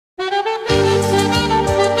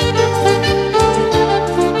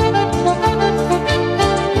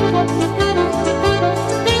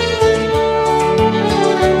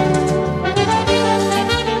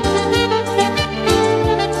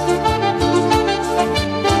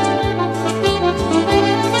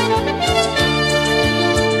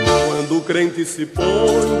crente se põe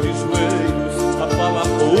de joelhos a falar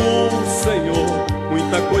com o Senhor,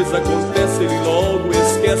 muita coisa acontece, ele logo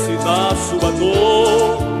esquece da sua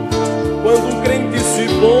dor. Quando o crente se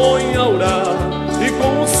põe a orar e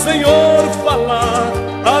com o Senhor falar,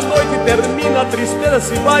 a noite termina, a tristeza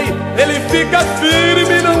se vai, ele fica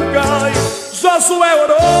firme e não cai. Josué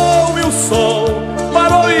orou e o sol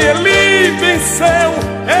parou e ele venceu.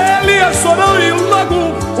 Elias orou e logo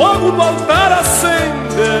o fogo no altar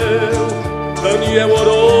acendeu. Daniel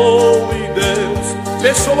orou e Deus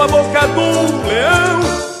fechou a boca do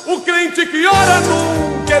leão. O crente que ora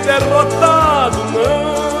nunca é derrotado,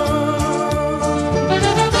 não.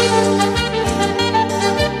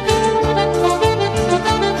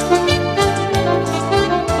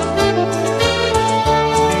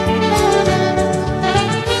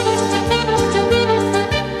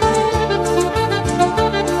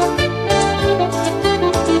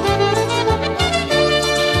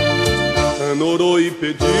 Orou e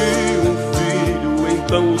pediu um filho,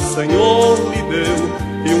 então o Senhor lhe deu.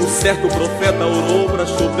 E um certo profeta orou para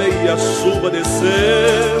chover e a chuva desceu.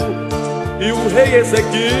 E o rei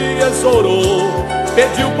Ezequias orou,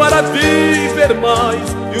 pediu para viver mais.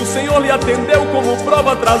 E o Senhor lhe atendeu, como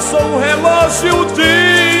prova atrasou o relógio e o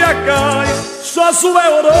dia cai. Josué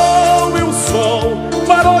orou e o sol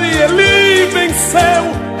parou e ele venceu.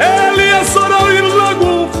 Elias orou e logo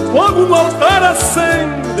o fogo no altar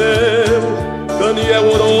acendeu.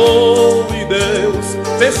 Daniel orou e Deus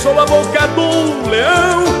fechou a boca do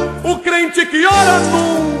leão. O crente que ora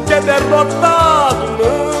nunca é derrotado,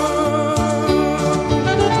 não.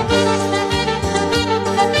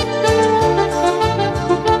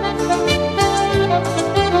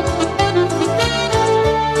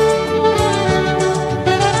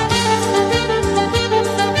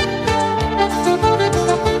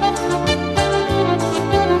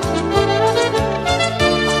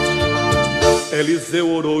 Eliseu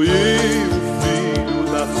orou e o filho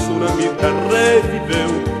da sunamita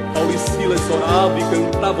reviveu. Paulo e Silas oravam e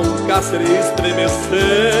cantavam, o cárcere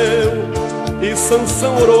estremeceu. E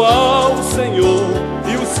Sansão orou ao Senhor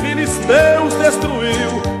e os filisteus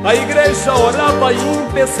destruiu. A igreja orava e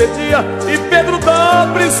intercedia e Pedro da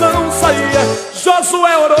prisão saía.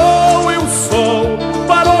 Josué orou e o sol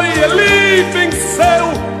parou e ele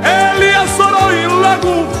venceu. Elias orou e logo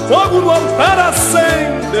o fogo no altar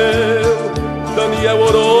acendeu. Daniel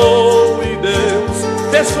orou e Deus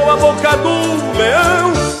fechou a boca do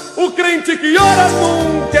leão. O crente que ora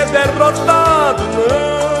nunca é derrotado,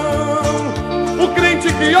 não. O crente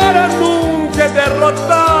que ora nunca é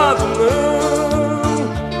derrotado,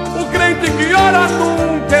 não. O crente que ora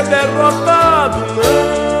nunca é derrotado, não.